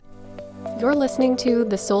You're listening to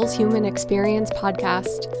the Soul's Human Experience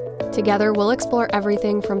podcast. Together, we'll explore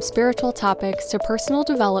everything from spiritual topics to personal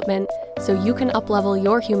development so you can uplevel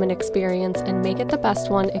your human experience and make it the best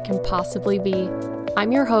one it can possibly be.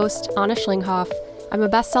 I'm your host, Anna Schlinghoff. I'm a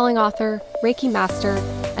best-selling author, Reiki master,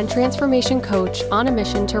 and transformation coach on a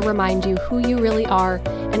mission to remind you who you really are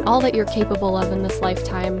and all that you're capable of in this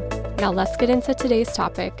lifetime. Now let's get into today's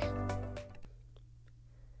topic.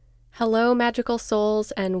 Hello, magical souls,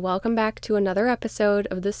 and welcome back to another episode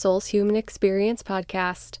of the Soul's Human Experience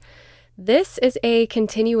podcast. This is a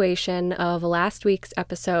continuation of last week's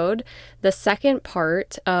episode, the second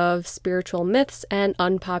part of spiritual myths and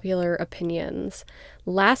unpopular opinions.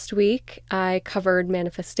 Last week, I covered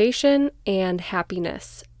manifestation and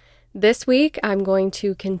happiness. This week, I'm going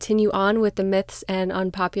to continue on with the myths and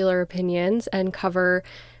unpopular opinions and cover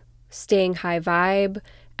staying high vibe,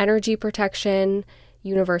 energy protection,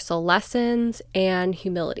 universal lessons, and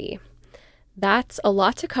humility. That's a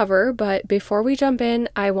lot to cover, but before we jump in,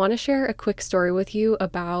 I want to share a quick story with you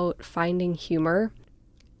about finding humor.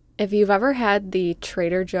 If you've ever had the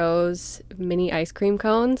Trader Joe's mini ice cream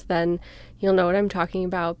cones, then you'll know what I'm talking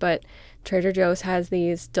about, but Trader Joe's has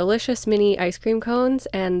these delicious mini ice cream cones,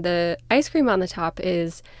 and the ice cream on the top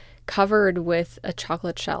is covered with a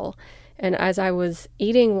chocolate shell. And as I was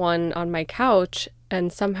eating one on my couch,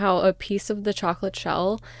 and somehow a piece of the chocolate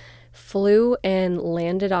shell flew and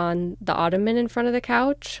landed on the ottoman in front of the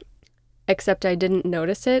couch, except I didn't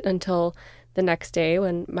notice it until the next day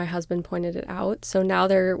when my husband pointed it out. So now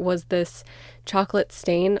there was this chocolate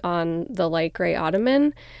stain on the light gray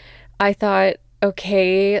ottoman. I thought,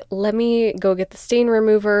 okay, let me go get the stain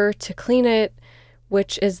remover to clean it,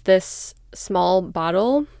 which is this small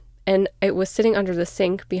bottle, and it was sitting under the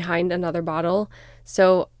sink behind another bottle.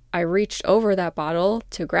 So I reached over that bottle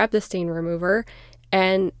to grab the stain remover,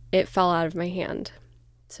 and it fell out of my hand.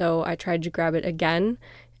 So I tried to grab it again,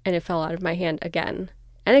 and it fell out of my hand again,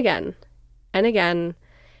 and again, and again.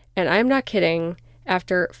 And I'm not kidding.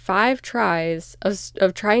 After 5 tries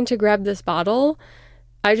of trying to grab this bottle,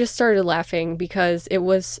 I just started laughing because it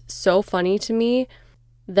was so funny to me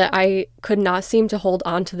that I could not seem to hold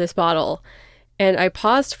on to this bottle. And I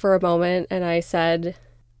paused for a moment and I said,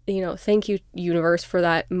 thank you, universe, for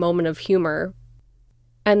that moment of humor.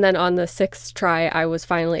 And then on the 6th try, I was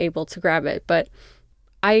finally able to grab it. But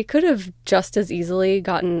I could have just as easily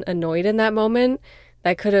gotten annoyed in that moment.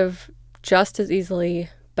 That could have just as easily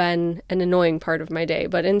been an annoying part of my day.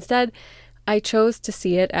 But instead, I chose to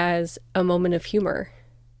see it as a moment of humor.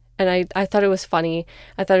 And I thought it was funny.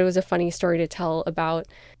 I thought it was a funny story to tell about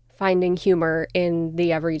finding humor in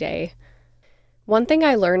the everyday. One thing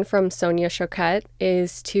I learned from Sonia Choquette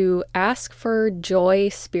is to ask for joy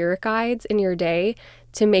spirit guides in your day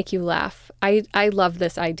to make you laugh. I love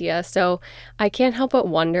this idea, so I can't help but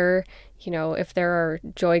wonder, if there are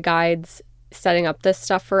joy guides setting up this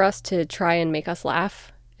stuff for us to try and make us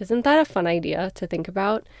laugh. Isn't that a fun idea to think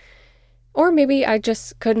about? Or maybe I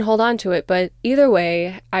just couldn't hold on to it, but either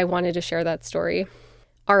way, I wanted to share that story.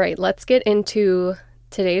 All right, let's get into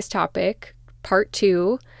today's topic, part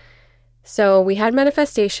 2. So we had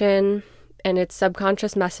manifestation and its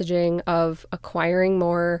subconscious messaging of acquiring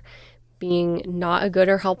more, being not a good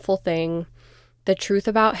or helpful thing, the truth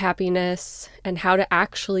about happiness and how to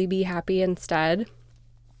actually be happy instead.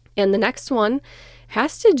 And the next one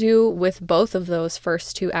has to do with both of those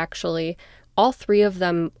first two, actually. All 3 of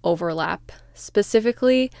them overlap.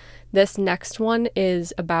 Specifically, this next one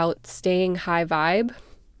is about staying high vibe.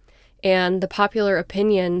 And the popular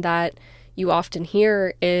opinion that you often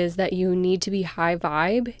hear is that you need to be high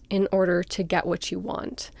vibe in order to get what you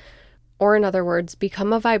want. Or in other words,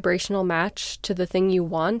 become a vibrational match to the thing you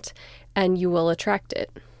want and you will attract it.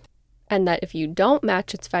 And that if you don't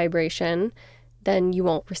match its vibration, then you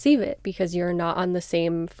won't receive it because you're not on the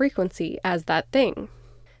same frequency as that thing.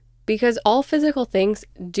 Because all physical things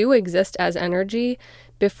do exist as energy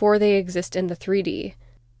before they exist in the 3D.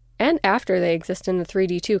 And after they exist in the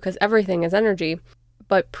 3D too, because everything is energy.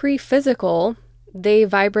 But pre-physical, they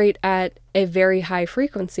vibrate at a very high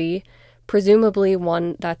frequency, presumably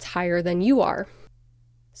one that's higher than you are.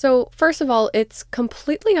 So first of all, it's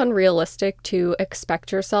completely unrealistic to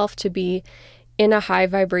expect yourself to be in a high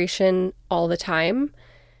vibration all the time.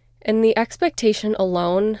 And the expectation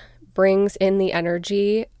alone brings in the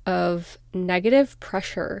energy of negative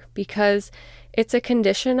pressure because it's a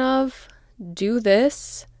condition of do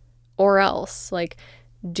this or else. Like,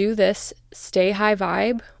 do this, stay high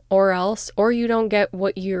vibe, or else, or you don't get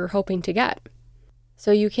what you're hoping to get.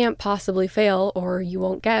 So you can't possibly fail, or you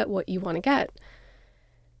won't get what you want to get.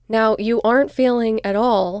 Now, you aren't failing at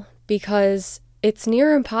all because it's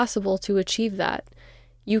near impossible to achieve that.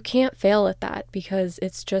 You can't fail at that because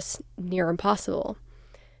it's just near impossible.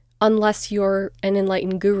 Unless you're an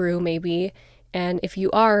enlightened guru, maybe, and if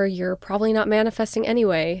you are, you're probably not manifesting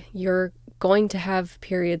anyway. You're going to have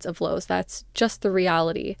periods of lows. That's just the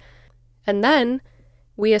reality. And then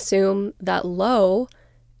we assume that low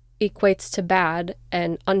equates to bad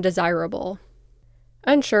and undesirable.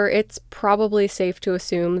 And sure, it's probably safe to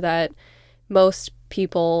assume that most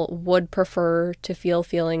people would prefer to feel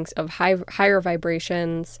feelings of higher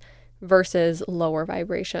vibrations versus lower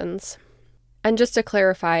vibrations. And just to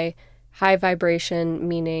clarify, high vibration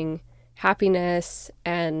meaning happiness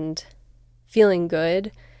and feeling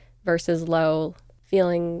good versus low,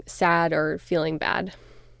 feeling sad or feeling bad.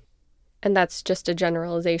 And that's just a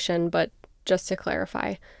generalization, but just to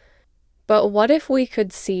clarify. But what if we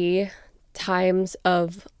could see times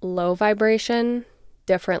of low vibration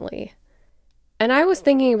differently? And I was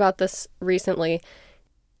thinking about this recently.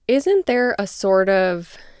 Isn't there a sort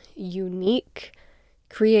of unique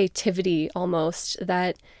creativity almost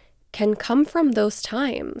that can come from those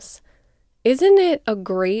times? Isn't it a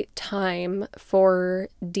great time for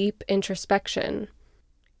deep introspection?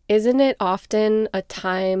 Isn't it often a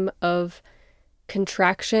time of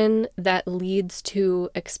contraction that leads to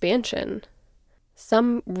expansion?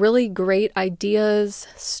 Some really great ideas,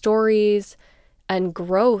 stories, and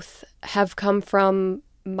growth have come from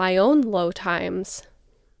my own low times.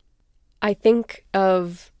 I think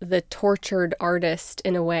of the tortured artist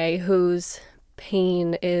in a way whose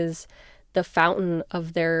pain is the fountain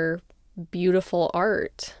of their beautiful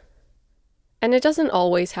art. And it doesn't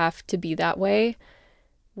always have to be that way.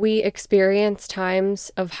 We experience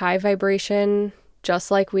times of high vibration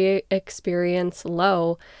just like we experience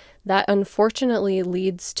low. That unfortunately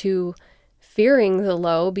leads to fearing the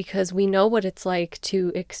low because we know what it's like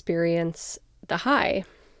to experience the high.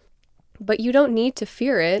 But you don't need to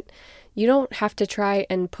fear it. You don't have to try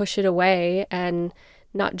and push it away, and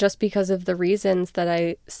not just because of the reasons that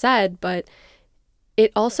I said, but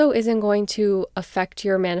it also isn't going to affect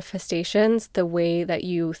your manifestations the way that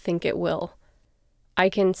you think it will. I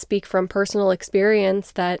can speak from personal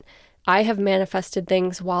experience that I have manifested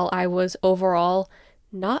things while I was overall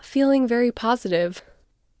not feeling very positive.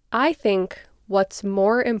 I think what's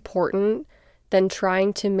more important than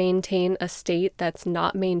trying to maintain a state that's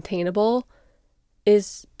not maintainable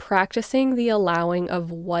is practicing the allowing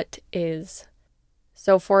of what is.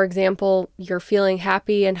 So for example, you're feeling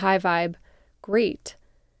happy and high vibe, great.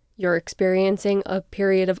 You're experiencing a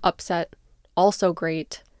period of upset, also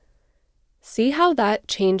great. See how that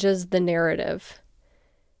changes the narrative.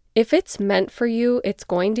 If it's meant for you, it's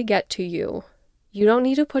going to get to you. You don't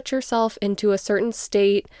need to put yourself into a certain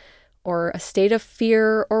state or a state of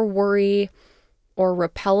fear or worry or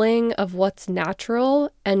repelling of what's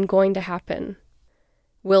natural and going to happen.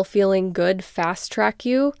 Will feeling good fast track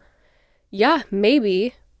you? Yeah,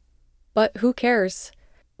 maybe. But who cares?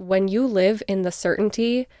 When you live in the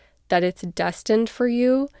certainty that it's destined for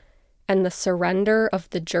you and the surrender of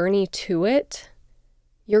the journey to it,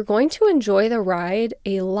 you're going to enjoy the ride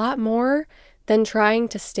a lot more than trying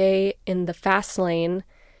to stay in the fast lane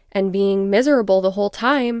and being miserable the whole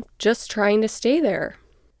time just trying to stay there.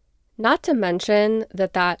 Not to mention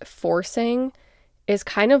that forcing is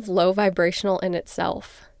kind of low vibrational in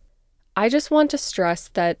itself. I just want to stress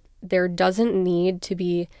that there doesn't need to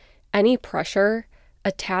be any pressure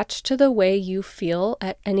attached to the way you feel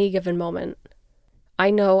at any given moment. I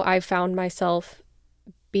know I found myself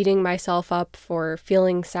beating myself up for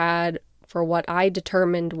feeling sad for what I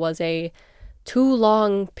determined was a too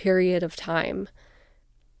long period of time.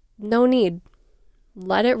 No need.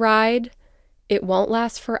 Let it ride. It won't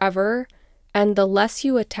last forever. And the less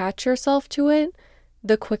you attach yourself to it,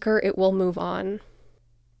 the quicker it will move on.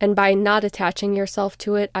 And by not attaching yourself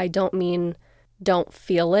to it, I don't mean don't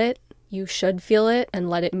feel it. You should feel it and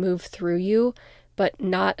let it move through you, but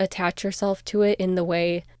not attach yourself to it in the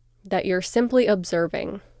way that you're simply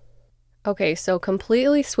observing. Okay, so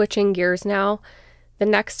completely switching gears now. The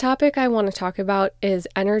next topic I want to talk about is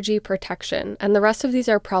energy protection, and the rest of these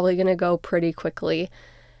are probably going to go pretty quickly.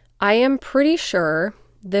 I am pretty sure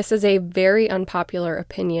this is a very unpopular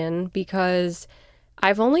opinion because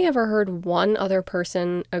I've only ever heard one other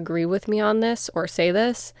person agree with me on this or say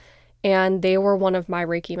this, and they were one of my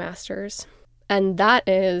Reiki masters. And that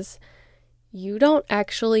is, you don't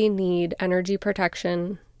actually need energy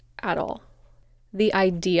protection at all. The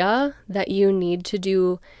idea that you need to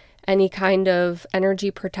do any kind of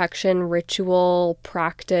energy protection ritual,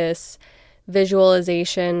 practice,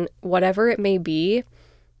 visualization, whatever it may be,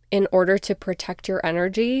 in order to protect your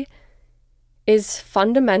energy is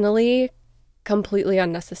fundamentally completely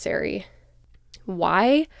unnecessary.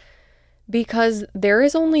 Why? Because there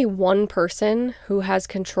is only one person who has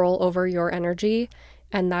control over your energy,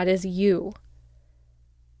 and that is you.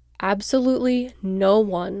 Absolutely no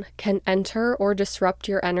one can enter or disrupt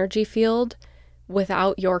your energy field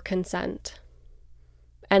without your consent.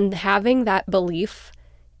 And having that belief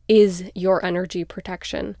is your energy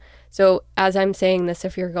protection. So as I'm saying this,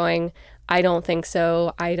 if you're going, I don't think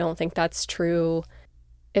so, I don't think that's true,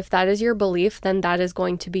 if that is your belief, then that is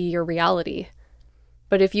going to be your reality.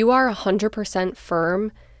 But if you are 100%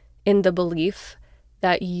 firm in the belief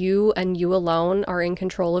that you and you alone are in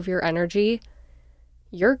control of your energy,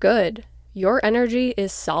 you're good. Your energy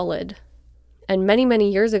is solid. And many,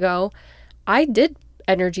 many years ago, I did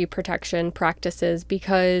energy protection practices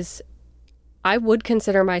because I would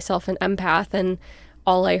consider myself an empath, and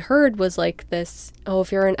all I heard was like this, oh,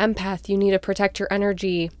 if you're an empath, you need to protect your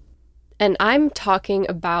energy. And I'm talking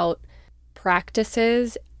about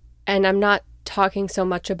practices, and I'm not talking so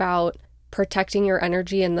much about protecting your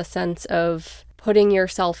energy in the sense of putting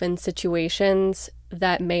yourself in situations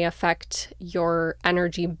that may affect your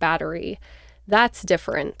energy battery. That's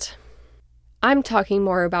different. I'm talking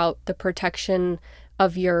more about the protection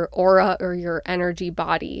of your aura or your energy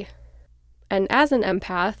body. And as an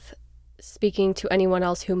empath, speaking to anyone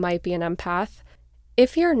else who might be an empath,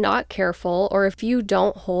 if you're not careful or if you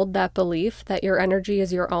don't hold that belief that your energy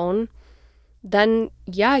is your own, then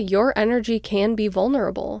yeah, your energy can be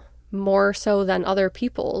vulnerable, more so than other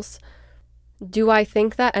people's. Do I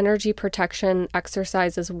think that energy protection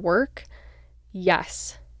exercises work?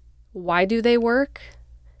 Yes. Why do they work?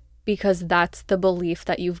 Because that's the belief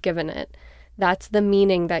that you've given it. That's the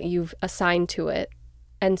meaning that you've assigned to it.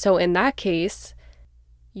 And so in that case,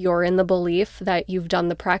 you're in the belief that you've done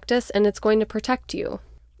the practice and it's going to protect you.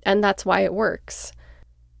 And that's why it works.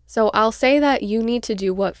 So I'll say that you need to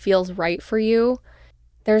do what feels right for you.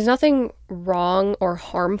 There's nothing wrong or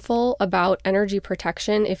harmful about energy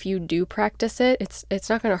protection if you do practice it. It's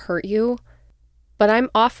not going to hurt you. But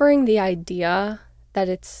I'm offering the idea that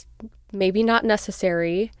it's maybe not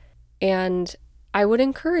necessary, and I would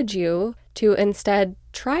encourage you to instead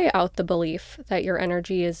try out the belief that your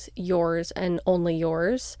energy is yours and only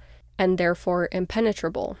yours, and therefore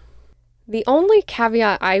impenetrable. The only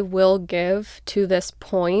caveat I will give to this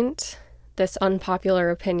point, this unpopular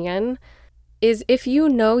opinion, is if you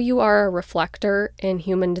know you are a reflector in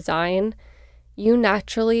human design, you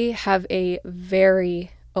naturally have a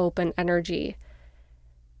very open energy.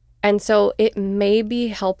 And so it may be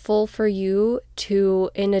helpful for you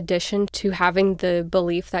to, in addition to having the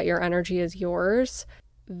belief that your energy is yours,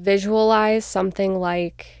 visualize something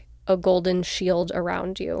like a golden shield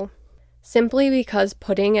around you. Simply because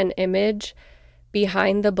putting an image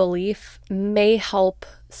behind the belief may help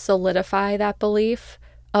solidify that belief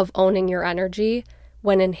of owning your energy,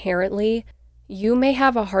 when inherently you may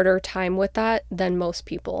have a harder time with that than most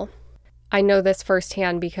people. I know this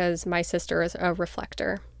firsthand because my sister is a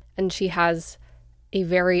reflector and she has a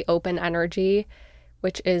very open energy,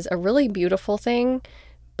 which is a really beautiful thing,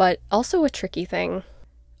 but also a tricky thing.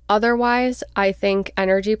 Otherwise, I think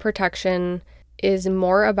energy protection is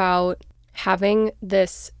more about having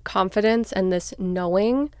this confidence and this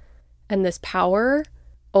knowing and this power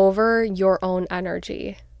over your own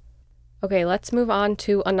energy. Okay, let's move on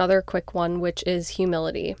to another quick one, which is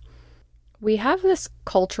humility. We have this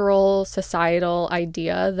cultural, societal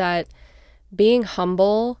idea that being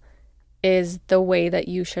humble is the way that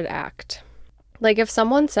you should act. Like if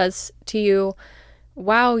someone says to you,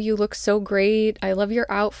 wow, you look so great, I love your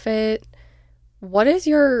outfit, what is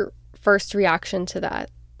your first reaction to that?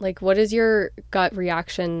 Like, what is your gut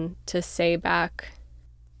reaction to say back?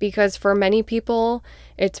 Because for many people,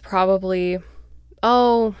 it's probably,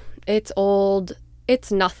 oh, it's old,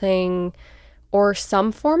 it's nothing, or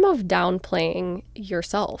some form of downplaying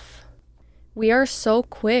yourself. We are so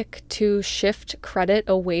quick to shift credit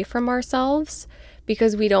away from ourselves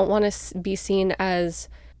because we don't want to be seen as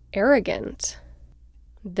arrogant.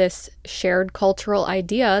 This shared cultural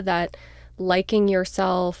idea that liking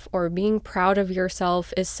yourself or being proud of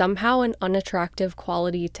yourself is somehow an unattractive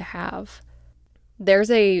quality to have.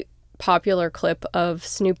 There's a popular clip of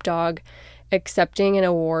Snoop Dogg accepting an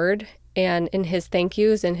award, and in his thank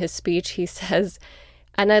yous, in his speech, he says,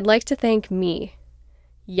 "And I'd like to thank me."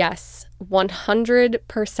 Yes,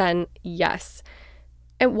 100% yes.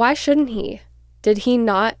 And why shouldn't he? Did he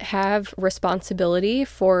not have responsibility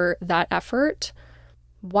for that effort?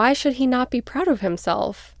 Why should he not be proud of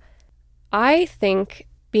himself? I think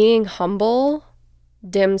being humble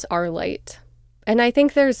dims our light. And I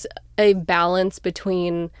think there's a balance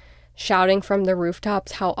between shouting from the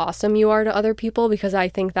rooftops how awesome you are to other people, because I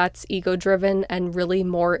think that's ego-driven and really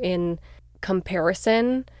more in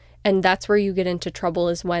comparison And that's where you get into trouble,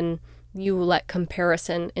 is when you let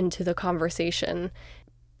comparison into the conversation.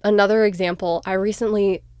 Another example, I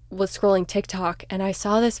recently was scrolling TikTok and I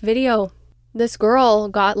saw this video. This girl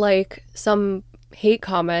got like some hate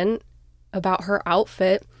comment about her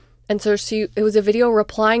outfit. And so it was a video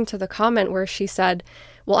replying to the comment where she said,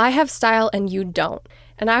 well, I have style and you don't.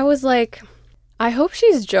 And I was like, I hope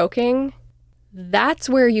she's joking. That's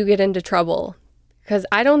where you get into trouble. Because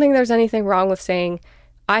I don't think there's anything wrong with saying,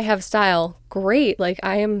 I have style. Great. Like,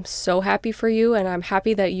 I am so happy for you and I'm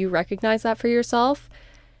happy that you recognize that for yourself.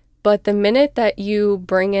 But the minute that you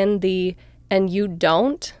bring in the and you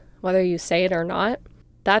don't, whether you say it or not,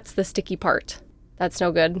 that's the sticky part. That's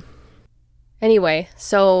no good. Anyway,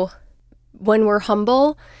 so when we're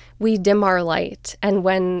humble, we dim our light. And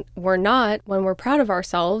when we're not, when we're proud of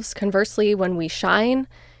ourselves, conversely, when we shine,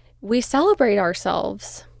 we celebrate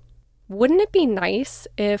ourselves. Wouldn't it be nice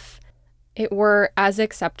if it were as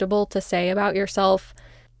acceptable to say about yourself,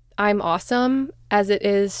 I'm awesome, as it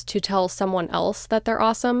is to tell someone else that they're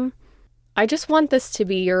awesome? I just want this to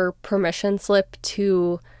be your permission slip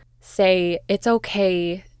to say it's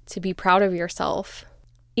okay to be proud of yourself,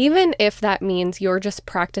 even if that means you're just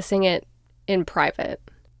practicing it in private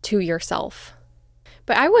to yourself.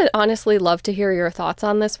 But I would honestly love to hear your thoughts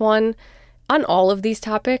on this one, on all of these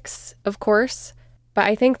topics, of course, but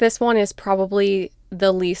I think this one is probably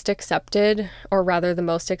the least accepted, or rather the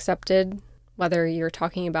most accepted, whether you're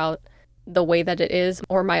talking about the way that it is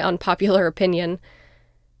or my unpopular opinion.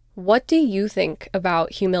 What do you think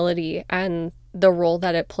about humility and the role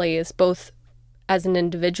that it plays, both as an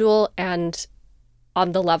individual and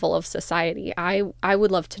on the level of society? I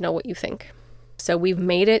would love to know what you think. So we've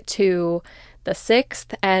made it to the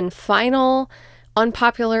sixth and final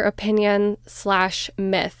unpopular opinion /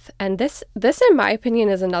 myth. And this in my opinion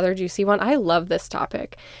is another juicy one. I love this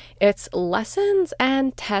topic. It's lessons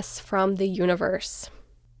and tests from the universe.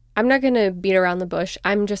 I'm not going to beat around the bush.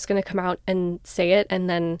 I'm just going to come out and say it, and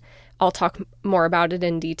then I'll talk more about it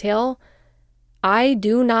in detail. I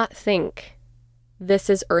do not think this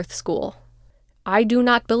is Earth School. I do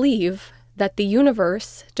not believe that the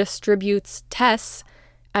universe distributes tests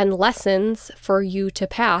and lessons for you to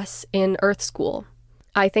pass in Earth School.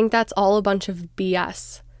 I think that's all a bunch of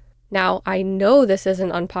BS. Now, I know this is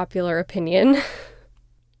an unpopular opinion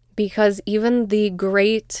because even the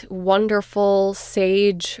great, wonderful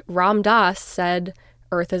sage Ram Dass said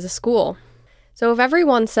Earth is a school. So if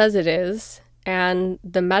everyone says it is, and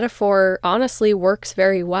the metaphor honestly works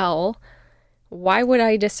very well, why would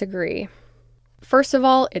I disagree? First of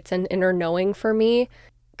all, it's an inner knowing for me,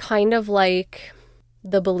 kind of like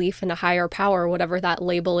the belief in a higher power, whatever that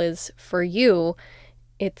label is for you.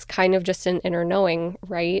 It's kind of just an inner knowing,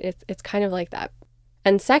 right? It's kind of like that.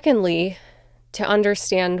 And secondly, to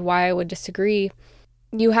understand why I would disagree,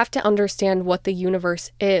 you have to understand what the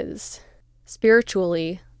universe is.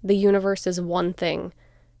 Spiritually, the universe is one thing,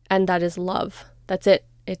 and that is love. That's it.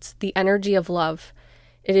 It's the energy of love.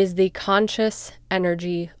 It is the conscious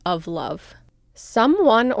energy of love.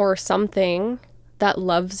 Someone or something that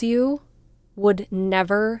loves you would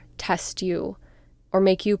never test you or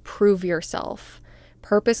make you prove yourself,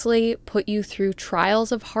 purposely put you through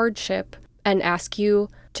trials of hardship and ask you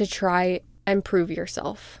to try and prove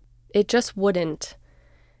yourself. It just wouldn't.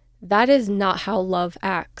 That is not how love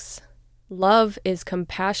acts. Love is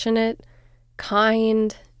compassionate,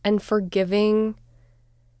 kind, and forgiving.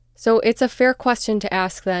 So it's a fair question to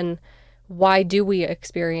ask then, why do we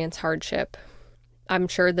experience hardship? I'm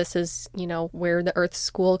sure this is, where the Earth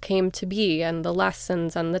School came to be and the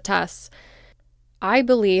lessons and the tests. I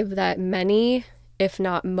believe that many, if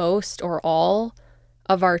not most or all,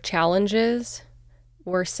 of our challenges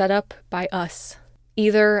were set up by us,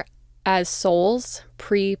 either as souls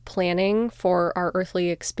pre-planning for our earthly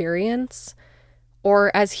experience,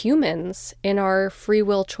 or as humans in our free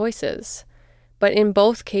will choices. But in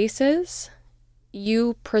both cases,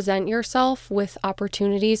 you present yourself with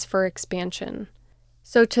opportunities for expansion.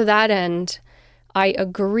 So to that end, I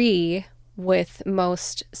agree with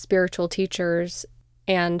most spiritual teachers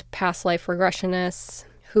and past life regressionists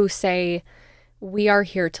who say we are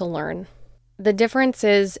here to learn. The difference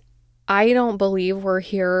is, I don't believe we're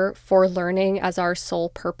here for learning as our sole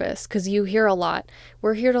purpose, because you hear a lot,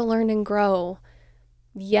 we're here to learn and grow.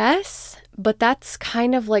 Yes, but that's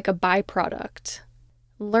kind of like a byproduct.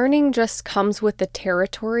 Learning just comes with the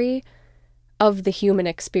territory of the human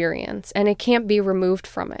experience, and it can't be removed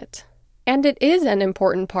from it. And it is an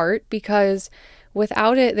important part, because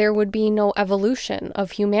without it, there would be no evolution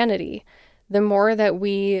of humanity. The more that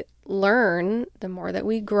we learn, the more that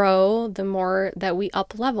we grow, the more that we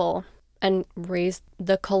up-level. and raise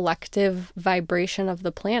the collective vibration of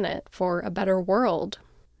the planet for a better world.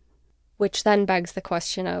 Which then begs the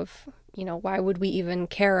question of, why would we even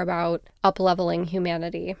care about up-leveling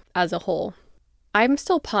humanity as a whole? I'm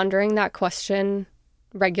still pondering that question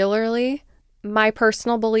regularly. My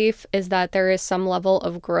personal belief is that there is some level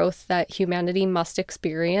of growth that humanity must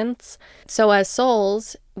experience. So as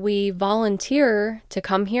souls, we volunteer to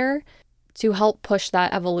come here to help push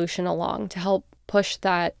that evolution along, to help push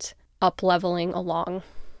that up-leveling along.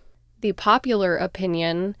 The popular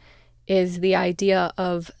opinion is the idea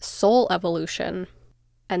of soul evolution.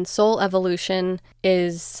 And soul evolution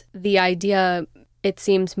is the idea it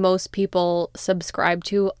seems most people subscribe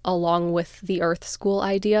to along with the Earth School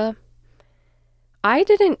idea. I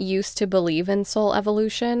didn't used to believe in soul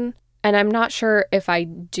evolution, and I'm not sure if I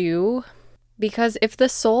do, because if the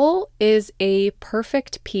soul is a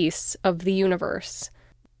perfect piece of the universe,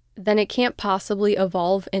 then it can't possibly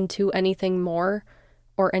evolve into anything more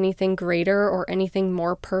or anything greater or anything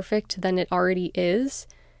more perfect than it already is,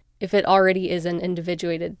 if it already is an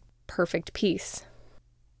individuated perfect piece.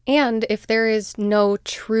 And if there is no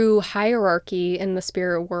true hierarchy in the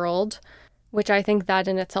spirit world, which I think that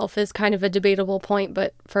in itself is kind of a debatable point,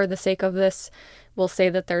 but for the sake of this, we'll say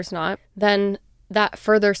that there's not, then that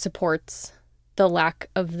further supports the lack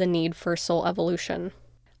of the need for soul evolution.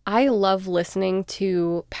 I love listening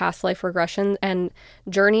to past life regression and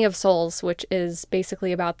Journey of Souls, which is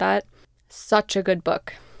basically about that. Such a good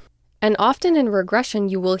book. And often in regression,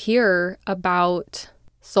 you will hear about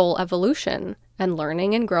soul evolution and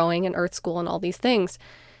learning and growing and Earth School and all these things.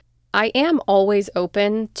 I am always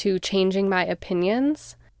open to changing my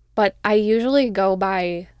opinions, but I usually go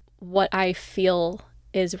by what I feel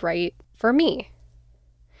is right for me.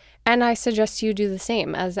 And I suggest you do the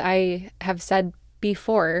same. As I have said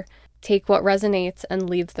before, take what resonates and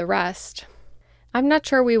leave the rest. I'm not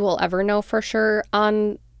sure we will ever know for sure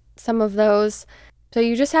on some of those, so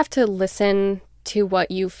you just have to listen to what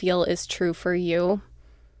you feel is true for you.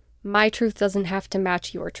 My truth doesn't have to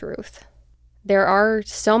match your truth. There are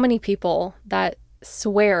so many people that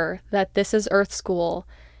swear that this is Earth School,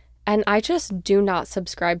 and I just do not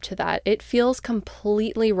subscribe to that. It feels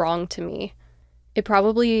completely wrong to me. It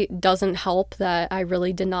probably doesn't help that I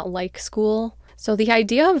really did not like school. So the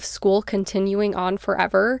idea of school continuing on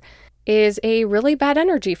forever is a really bad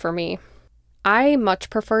energy for me. I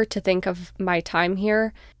much prefer to think of my time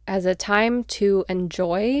here as a time to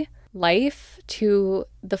enjoy life to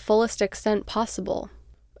the fullest extent possible.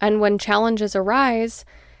 And when challenges arise,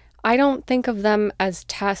 I don't think of them as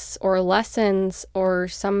tests or lessons or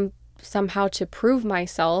somehow to prove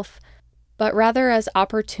myself, but rather as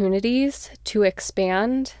opportunities to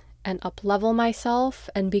expand and up-level myself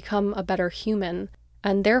and become a better human,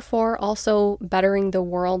 and therefore also bettering the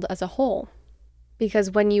world as a whole.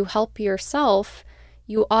 Because when you help yourself,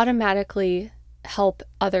 you automatically help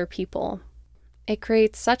other people. It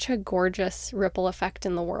creates such a gorgeous ripple effect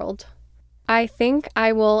in the world. I think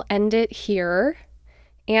I will end it here,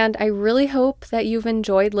 and I really hope that you've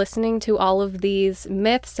enjoyed listening to all of these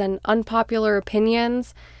myths and unpopular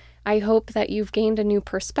opinions. I hope that you've gained a new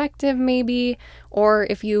perspective maybe, or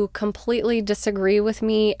if you completely disagree with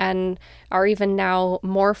me and are even now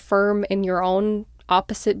more firm in your own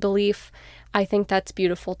opposite belief, I think that's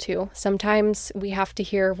beautiful too. Sometimes we have to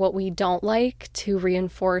hear what we don't like to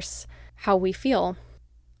reinforce how we feel.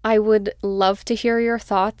 I would love to hear your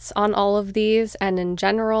thoughts on all of these, and in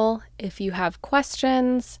general, if you have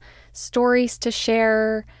questions, stories to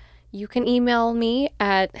share, you can email me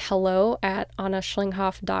at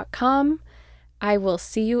hello@annaschlinghoff.com. I will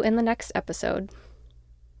see you in the next episode.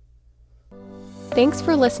 Thanks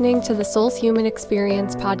for listening to the Souls Human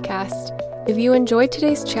Experience podcast. If you enjoyed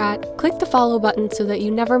today's chat, click the follow button so that you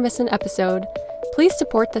never miss an episode. Please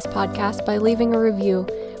support this podcast by leaving a review,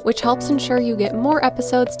 which helps ensure you get more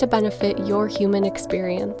episodes to benefit your human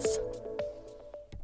experience.